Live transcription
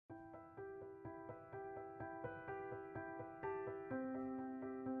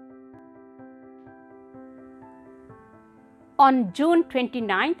On June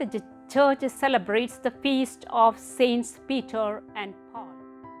 29th, the church celebrates the feast of Saints Peter and Paul.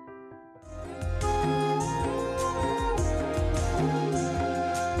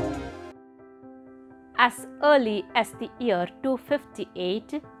 As early as the year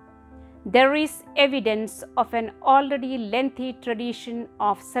 258, there is evidence of an already lengthy tradition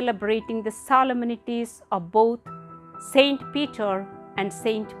of celebrating the solemnities of both Saint Peter and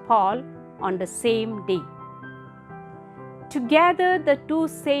Saint Paul on the same day. Together, the two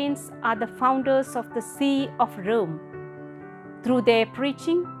saints are the founders of the See of Rome through their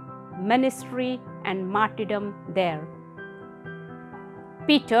preaching, ministry, and martyrdom there.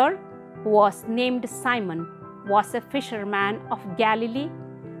 Peter, who was named Simon, was a fisherman of Galilee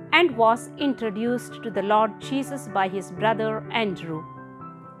and was introduced to the Lord Jesus by his brother Andrew,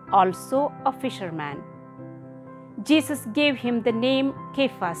 also a fisherman. Jesus gave him the name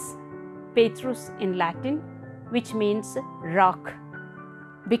Cephas, Petrus in Latin, which means rock,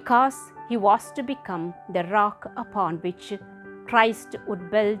 because he was to become the rock upon which Christ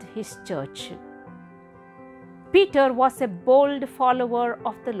would build his church. Peter was a bold follower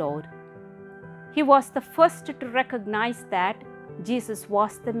of the Lord. He was the first to recognize that Jesus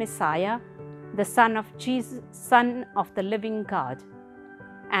was the Messiah, the Son of the living God,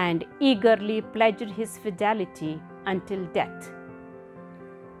 and eagerly pledged his fidelity until death.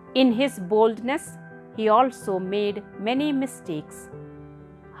 In his boldness, he also made many mistakes,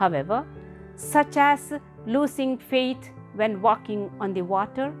 however, such as losing faith when walking on the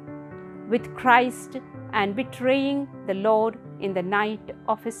water with Christ and betraying the Lord in the night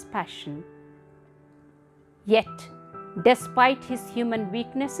of his passion. Yet, despite his human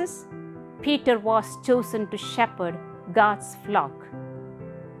weaknesses, Peter was chosen to shepherd God's flock.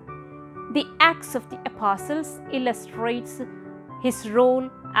 The Acts of the Apostles illustrates his role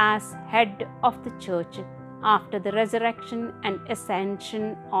as head of the church after the resurrection and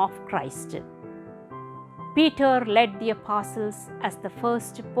ascension of Christ. Peter led the apostles as the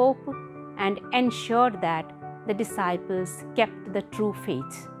first pope and ensured that the disciples kept the true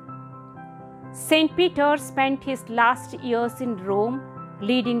faith. Saint Peter spent his last years in Rome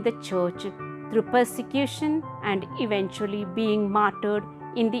leading the church through persecution and eventually being martyred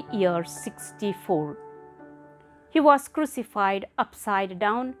in the year 64. He was crucified upside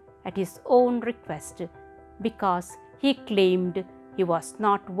down at his own request because he claimed he was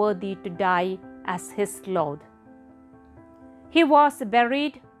not worthy to die as his Lord. He was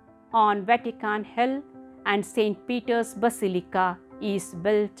buried on Vatican Hill, and St. Peter's Basilica is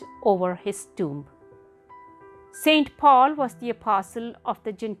built over his tomb. St. Paul was the apostle of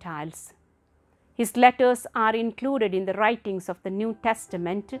the Gentiles. His letters are included in the writings of the New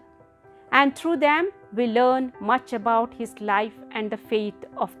Testament, and through them we learn much about his life and the faith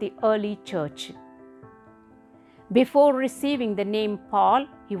of the early church. Before receiving the name Paul,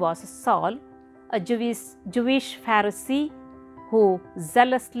 he was Saul, a Jewish Pharisee who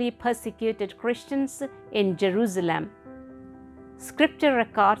zealously persecuted Christians in Jerusalem. Scripture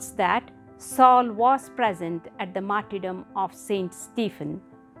records that Saul was present at the martyrdom of Saint Stephen.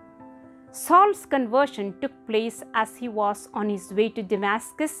 Saul's conversion took place as he was on his way to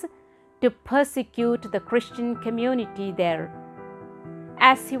Damascus to persecute the Christian community there.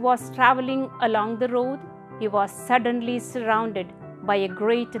 As he was traveling along the road, he was suddenly surrounded by a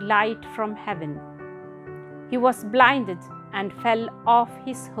great light from heaven. He was blinded and fell off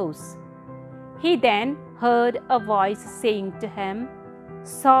his horse. He then heard a voice saying to him,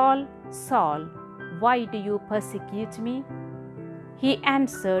 "Saul, Saul, why do you persecute me?" He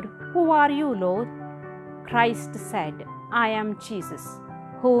answered, "Who are you, Lord?" Christ said, "I am Jesus,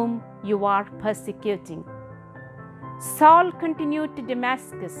 whom you are persecuting." Saul continued to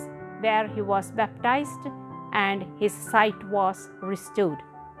Damascus, where he was baptized and his sight was restored.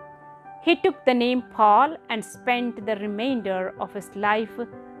 He took the name Paul and spent the remainder of his life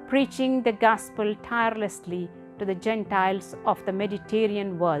preaching the gospel tirelessly to the Gentiles of the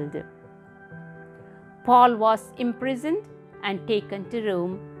Mediterranean world. Paul was imprisoned and taken to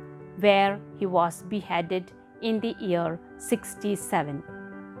Rome, where he was beheaded in the year 67.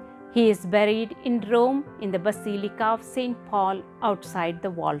 He is buried in Rome in the Basilica of St. Paul outside the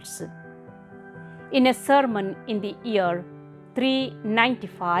walls. In a sermon in the year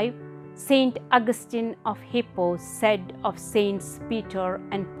 395, Saint Augustine of Hippo said of Saints Peter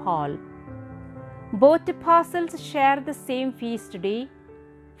and Paul, "Both apostles share the same feast day,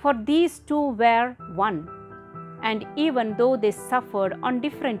 for these two were one, and even though they suffered on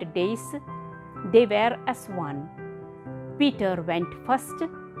different days, they were as one. Peter went first,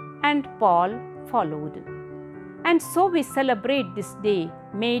 and Paul followed. And so we celebrate this day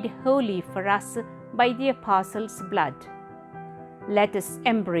made holy for us by the apostles' blood. Let us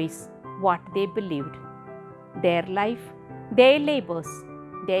embrace what they believed: their life, their labors,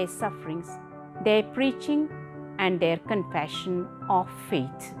 their sufferings, their preaching, and their confession of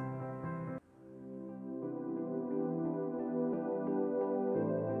faith.